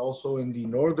heard that also in the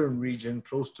northern region,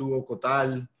 close to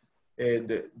Ocotal,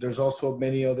 there's also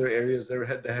many other areas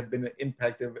that have been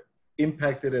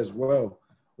impacted as well.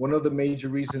 One of the major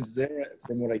reasons there,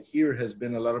 from what I hear, has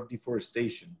been a lot of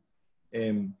deforestation.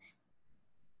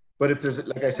 But if there's,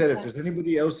 like I said, if there's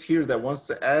anybody else here that wants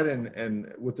to add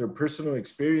and with their personal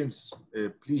experience,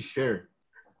 please share.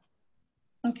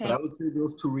 Okay. But I would say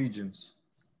those two regions.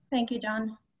 Thank you,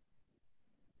 John.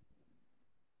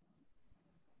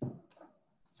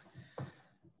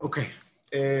 Okay.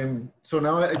 So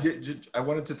now I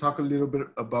wanted to talk a little bit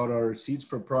about our Seeds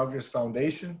for Progress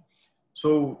Foundation.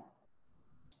 So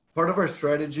part of our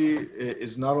strategy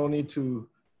is not only to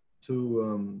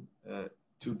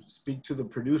speak to the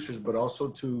producers, but also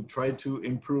to try to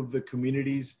improve the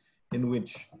communities in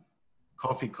which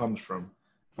coffee comes from.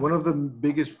 One of the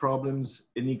biggest problems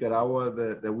in Nicaragua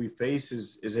that we face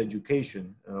is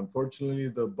education. Unfortunately,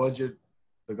 the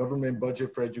government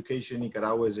budget for education in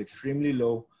Nicaragua is extremely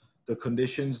low. The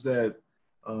conditions that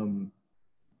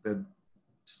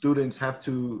students have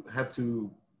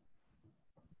to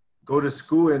go to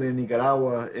school in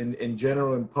Nicaragua in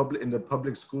general in the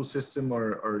public school system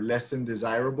are less than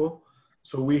desirable.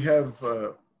 So we have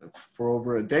for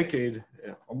over a decade,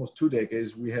 almost 2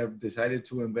 decades, we have decided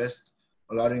to invest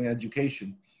a lot in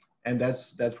education, and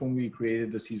that's when we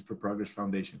created the Seeds for Progress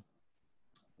Foundation.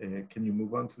 Can you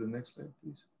move on to the next slide,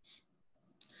 please?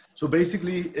 So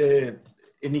basically,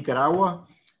 in Nicaragua,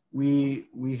 we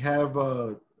have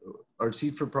our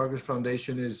Seeds for Progress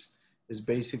Foundation is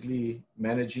basically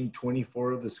managing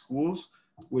 24 of the schools,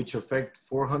 which affect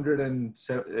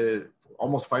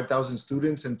almost 5,000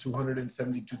 students and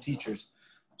 272 teachers.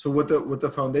 So what the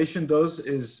foundation does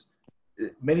is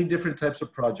many different types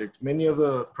of projects. Many of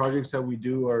the projects that we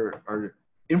do are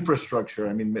infrastructure.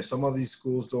 I mean, some of these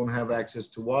schools don't have access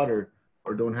to water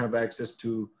or don't have access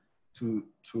to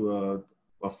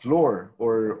a floor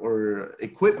or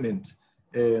equipment.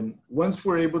 And once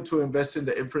we're able to invest in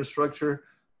the infrastructure,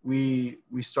 we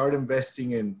start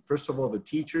investing in, first of all, the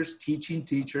teachers, teaching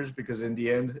teachers, because in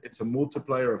the end, it's a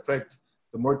multiplier effect.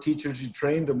 The more teachers you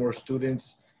train, the more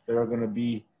students that are going to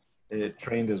be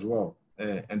trained as well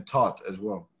and taught as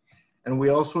well. And we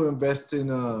also invest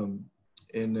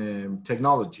in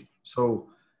technology. So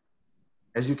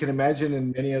as you can imagine,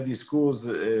 in many of these schools,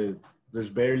 there's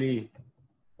barely,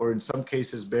 or in some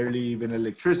cases, barely even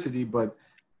electricity, but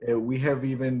we have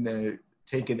even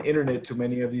taken internet to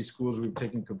many of these schools. We've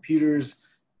taken computers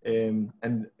and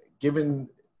given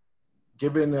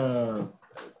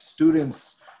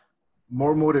students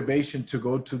more motivation to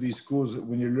go to these schools.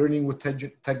 When you're learning with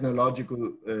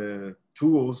technological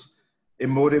tools, it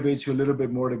motivates you a little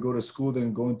bit more to go to school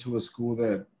than going to a school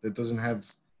that doesn't have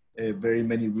very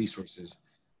many resources.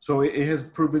 So it has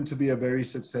proven to be a very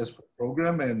successful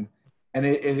program, and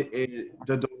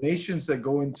the donations that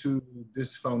go into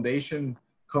this foundation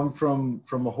come from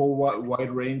a whole wide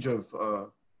range of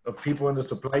people in the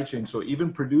supply chain. So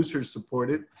even producers support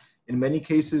it. In many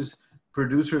cases,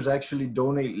 producers actually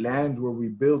donate land where we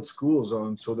build schools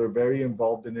on, so they're very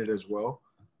involved in it as well.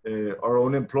 Our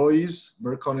own employees,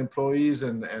 Mercon employees,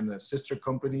 and sister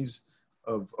companies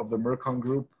of the Mercon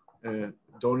group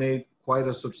donate quite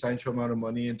a substantial amount of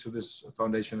money into this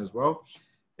foundation as well.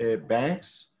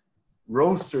 Banks,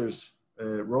 roasters,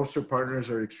 roaster partners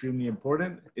are extremely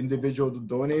important, individual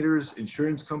donators,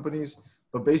 insurance companies,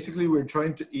 but basically we're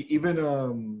trying to, even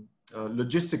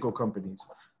logistical companies.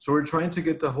 So we're trying to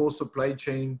get the whole supply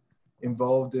chain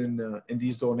involved in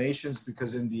these donations,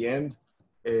 because in the end,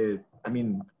 I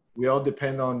mean, we all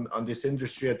depend on this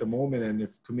industry at the moment, and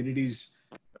if communities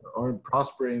aren't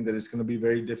prospering, then it's going to be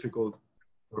very difficult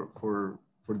for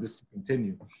this to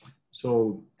continue.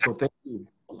 So thank you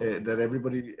that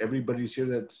everybody's here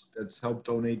that's helped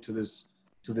donate to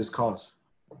this cause.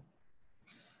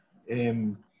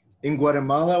 In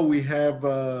Guatemala, we have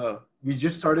we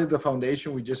just started the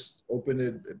foundation. We just opened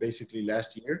it basically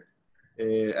last year.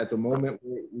 At the moment,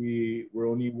 we're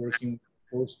only working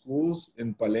 4 schools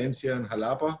in Palencia and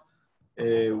Jalapa,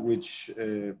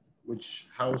 which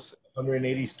house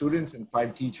 180 students and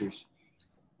 5 teachers.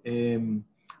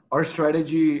 Our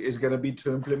strategy is going to be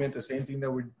to implement the same thing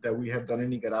that we have done in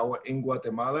Nicaragua, in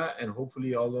Guatemala, and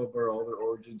hopefully all of our other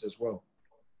origins as well.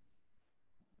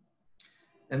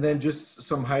 And then just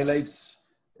some highlights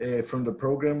from the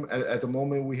program. At the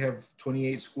moment, we have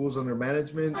 28 schools under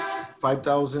management.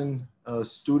 5,000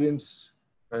 students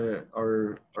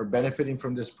are benefiting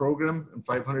from this program, and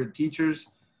 500 teachers,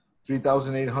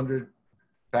 3,800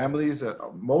 families.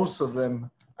 Most of them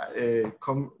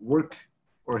come work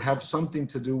or have something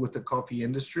to do with the coffee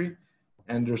industry,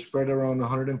 and they're spread around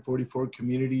 144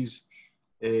 communities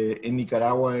in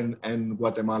Nicaragua and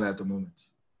Guatemala at the moment.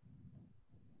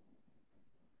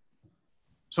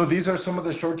 So these are some of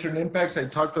the short-term impacts. I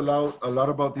talked a lot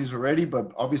about these already,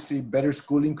 but obviously better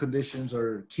schooling conditions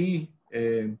are key.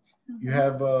 You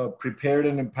have prepared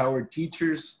and empowered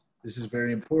teachers. This is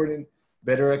very important.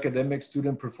 Better academic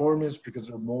student performance, because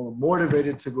they're more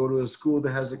motivated to go to a school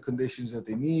that has the conditions that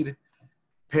they need.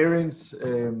 Parents,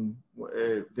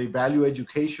 they value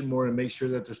education more and make sure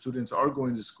that their students are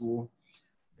going to school.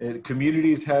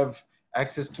 Communities have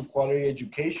access to quality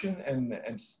education,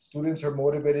 and students are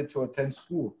motivated to attend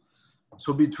school.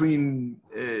 So between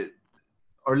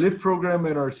our LIFT program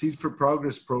and our Seeds for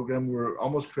Progress program, we're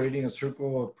almost creating a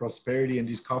circle of prosperity in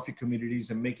these coffee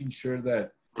communities and making sure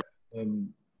that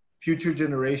future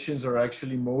generations are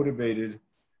actually motivated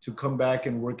to come back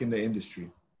and work in the industry.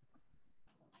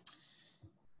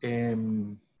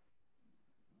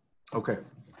 Okay,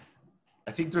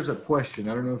 I think there's a question.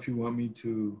 I don't know if you want me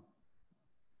to.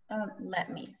 Let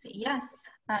me see. Yes,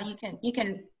 you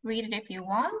can read it if you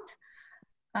want.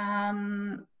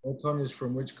 Mercon is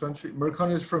from which country?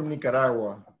 Mercon is from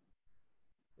Nicaragua.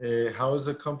 How is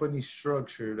the company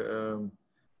structured?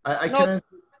 I No. can't.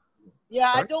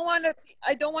 Yeah, Sorry?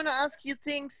 I don't want to ask you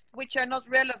things which are not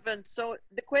relevant. So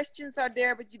the questions are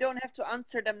there, but you don't have to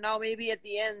answer them now, maybe at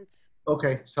the end.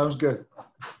 Okay, sounds good.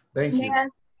 Thank you. Yes,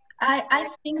 I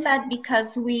think that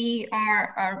because we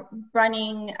are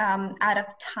running out of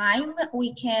time,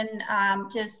 we can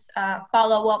just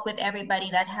follow up with everybody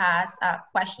that has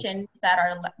questions that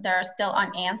are still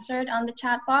unanswered on the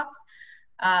chat box,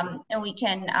 and we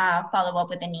can follow up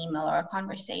with an email or a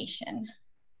conversation.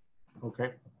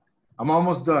 Okay, I'm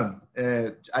almost done.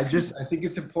 I think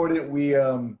it's important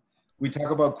we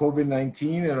talk about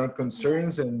COVID-19 and our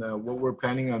concerns and what we're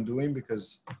planning on doing,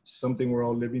 because it's something we're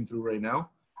all living through right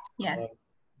now. Yes.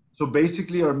 So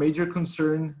basically our major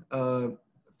concern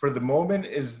for the moment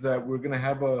is that we're going to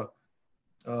have a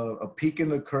peak in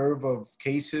the curve of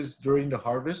cases during the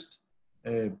harvest.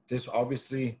 This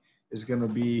obviously is going to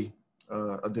be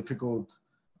a difficult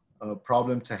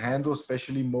problem to handle,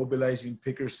 especially mobilizing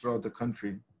pickers throughout the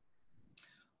country.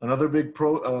 Another big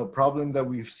problem that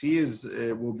we see is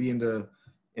will be in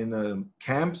the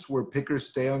camps where pickers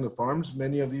stay on the farms.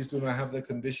 Many of these do not have the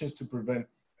conditions to prevent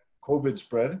COVID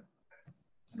spread.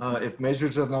 If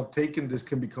measures are not taken, this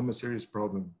can become a serious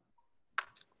problem.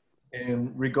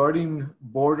 And regarding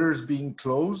borders being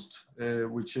closed,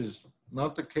 which is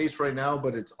not the case right now,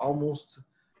 but it's almost,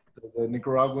 the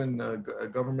Nicaraguan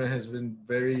government has been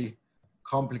very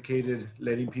complicated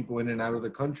letting people in and out of the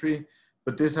country.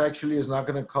 But this actually is not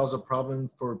going to cause a problem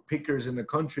for pickers in the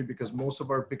country, because most of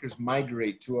our pickers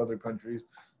migrate to other countries.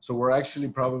 So we're actually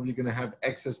probably going to have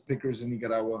excess pickers in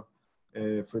Nicaragua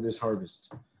for this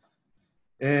harvest.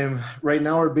 Right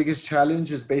now, our biggest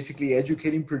challenge is basically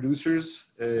educating producers,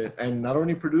 and not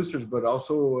only producers, but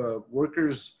also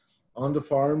workers on the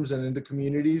farms and in the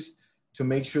communities, to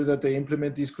make sure that they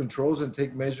implement these controls and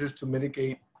take measures to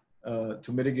mitigate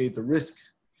the risk.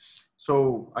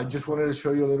 So I just wanted to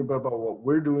show you a little bit about what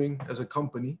we're doing as a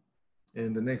company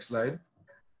in the next slide.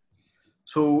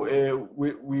 So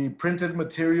we printed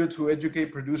material to educate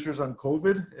producers on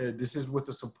COVID. This is with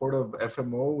the support of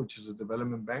FMO, which is a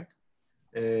development bank.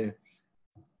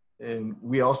 And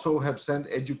we also have sent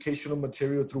educational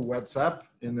material through WhatsApp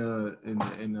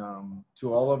to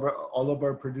all of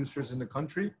our producers in the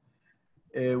country.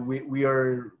 We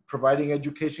are providing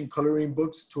education coloring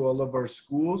books to all of our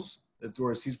schools through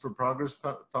our Seeds for Progress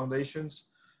foundations.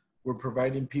 We're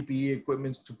providing PPE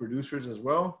equipment to producers as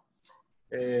well.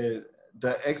 The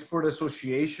Export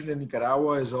Association in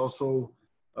Nicaragua is also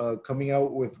coming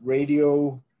out with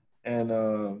radio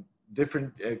and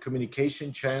different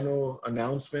communication channel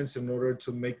announcements in order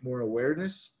to make more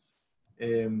awareness.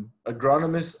 Our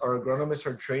agronomists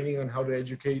are training on how to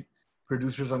educate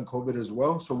producers on COVID as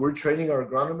well. So we're training our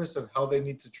agronomists on how they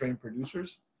need to train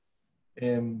producers.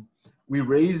 We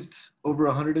raised over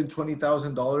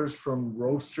 $120,000 from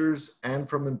roasters and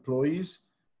from employees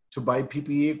to buy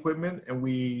PPE equipment, and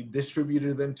we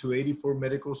distributed them to 84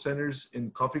 medical centers in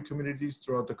coffee communities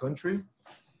throughout the country.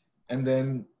 And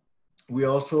then we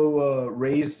also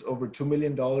raised over $2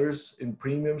 million in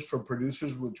premiums for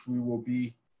producers, which we will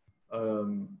be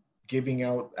giving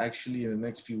out actually in the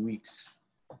next few weeks.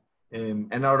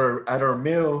 And at our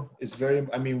mill, it's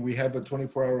we have a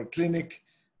 24-hour clinic.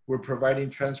 We're providing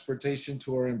transportation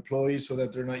to our employees so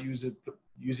that they're not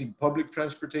using public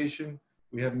transportation.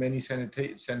 We have many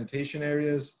sanitation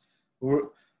areas.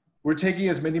 We're taking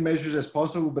as many measures as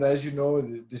possible, but as you know,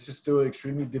 this is still an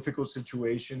extremely difficult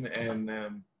situation, and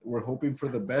we're hoping for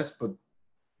the best, but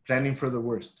planning for the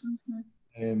worst.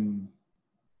 Mm-hmm.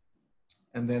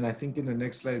 And then I think in the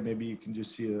next slide, maybe you can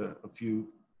just see a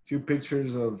few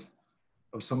pictures of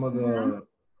some of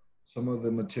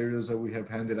the materials that we have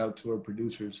handed out to our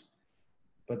producers.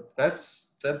 But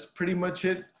that's pretty much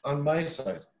it on my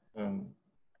side.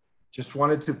 Just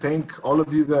wanted to thank all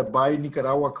of you that buy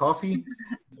Nicaragua coffee.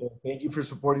 Thank you for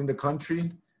supporting the country.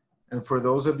 And for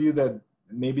those of you that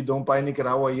maybe don't buy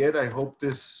Nicaragua yet, I hope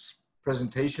this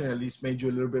presentation at least made you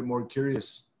a little bit more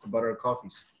curious about our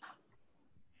coffees.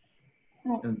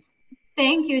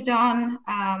 Thank you, John,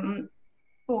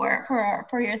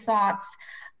 for your thoughts.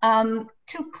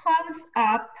 To close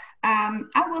up,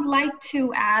 I would like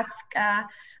to ask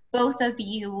both of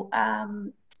you,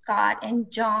 Scott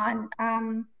and John,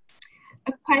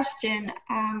 a question.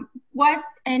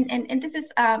 And this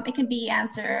is it can be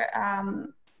answered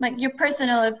like your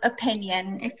personal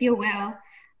opinion, if you will.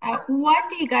 What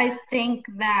do you guys think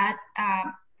that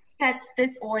sets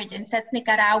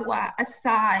Nicaragua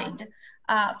aside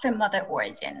from other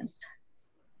origins?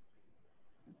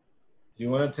 Do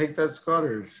you want to take that, Scott,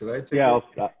 or should I take it? Yeah,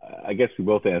 I guess we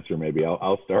both answer. Maybe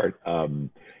I'll start.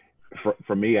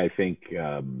 For me, I think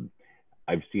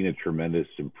I've seen a tremendous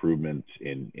improvement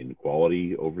in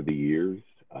quality over the years,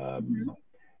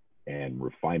 and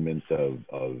refinements of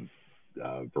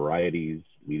varieties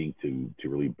leading to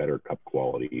really better cup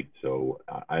quality. So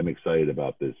I'm excited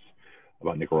about this,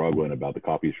 about Nicaragua and about the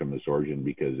coffees from this origin,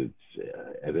 because it's,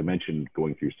 as I mentioned,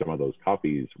 going through some of those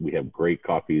coffees, we have great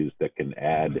coffees that can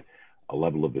add a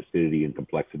level of acidity and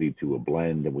complexity to a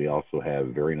blend. And we also have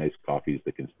very nice coffees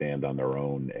that can stand on their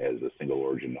own as a single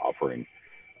origin offering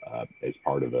as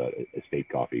part of estate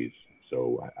coffees.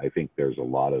 So I think there's a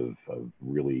lot of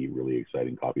really, really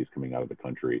exciting coffees coming out of the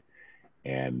country.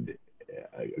 And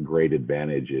a great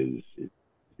advantage is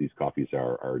these coffees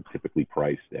are typically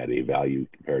priced at a value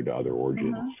compared to other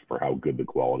origins for how good the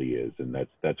quality is. And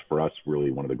that's for us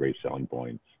really one of the great selling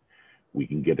points. We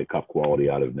can get a cup quality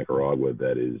out of Nicaragua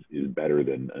that is better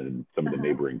than in some of the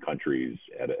neighboring countries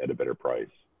at a better price.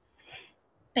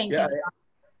 Thank you.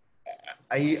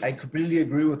 I completely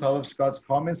agree with all of Scott's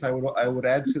comments. I would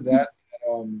add to that.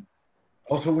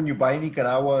 Also, when you buy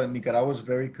Nicaragua is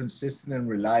very consistent and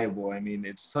reliable. I mean,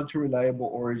 it's such a reliable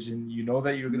origin. You know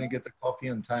that you're going to get the coffee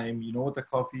on time. You know what the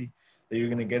coffee that you're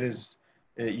going to get is,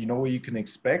 you know what you can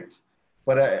expect.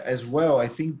 But as well, I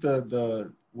think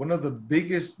the one of the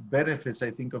biggest benefits, I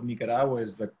think, of Nicaragua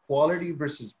is the quality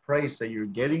versus price that you're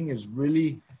getting is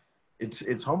really,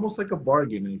 it's almost like a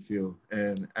bargain, I feel.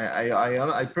 And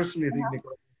I personally think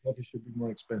Nicaraguan coffee should be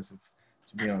more expensive,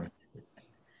 to be honest.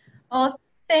 Well,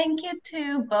 thank you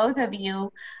to both of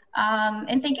you.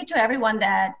 And thank you to everyone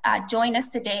that joined us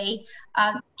today.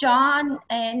 John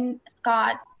and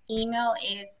Scott's email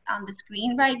is on the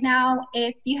screen right now.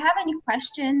 If you have any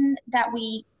question that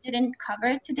we didn't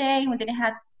cover today, we didn't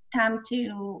have time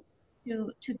to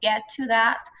get to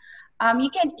that, you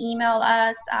can email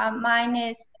us. Mine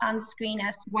is on the screen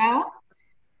as well.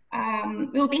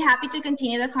 We'll be happy to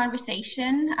continue the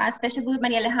conversation, especially with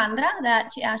Maria Alejandra,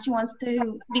 that she wants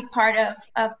to be part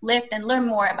of LIFT and learn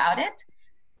more about it.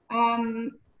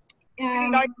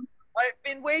 I've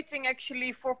been waiting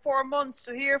actually for 4 months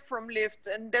to hear from LIFT,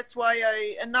 and that's why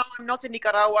and now I'm not in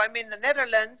Nicaragua, I'm in the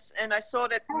Netherlands, and I saw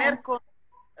that Mercon,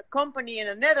 a company in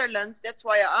the Netherlands, that's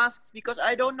why I asked, because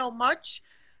I don't know much.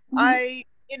 I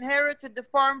inherited the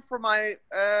farm from my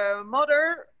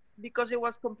mother, because it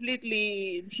was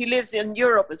completely, she lives in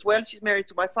Europe as well. She's married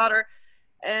to my father.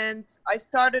 And I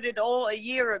started it all a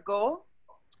year ago,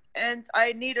 and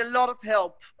I need a lot of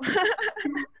help.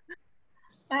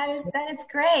 That is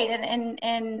great. And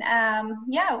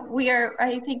yeah,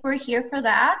 I think we're here for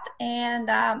that. And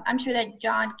I'm sure that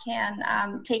John can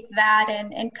take that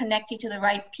and connect you to the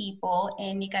right people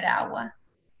in Nicaragua.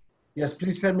 Yes,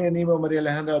 please send me an email, Maria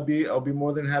Alejandra. I'll be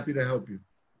more than happy to help you.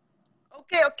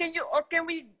 Okay, or can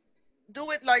we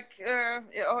do it like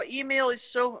email is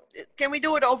so, can we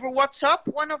do it over WhatsApp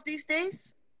one of these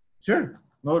days? Sure,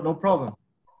 no problem.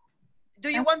 Do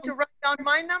you want to write down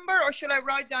my number, or should I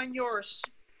write down yours?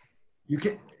 You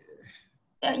can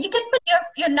put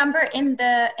your number in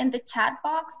the chat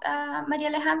box,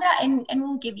 Maria Alejandra, and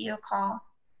we'll give you a call.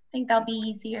 I think that'll be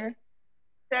easier.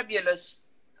 Fabulous.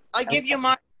 I give you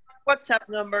my WhatsApp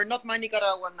number, not my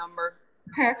Nicaraguan number.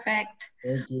 Perfect.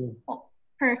 Thank you.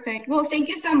 Perfect. Well, thank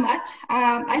you so much.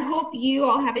 I hope you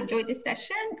all have enjoyed this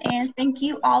session, and thank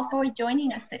you all for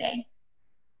joining us today.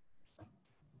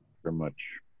 Very much.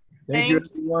 Thank you,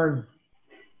 everyone.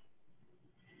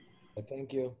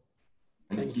 Thank you.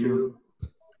 Thank you.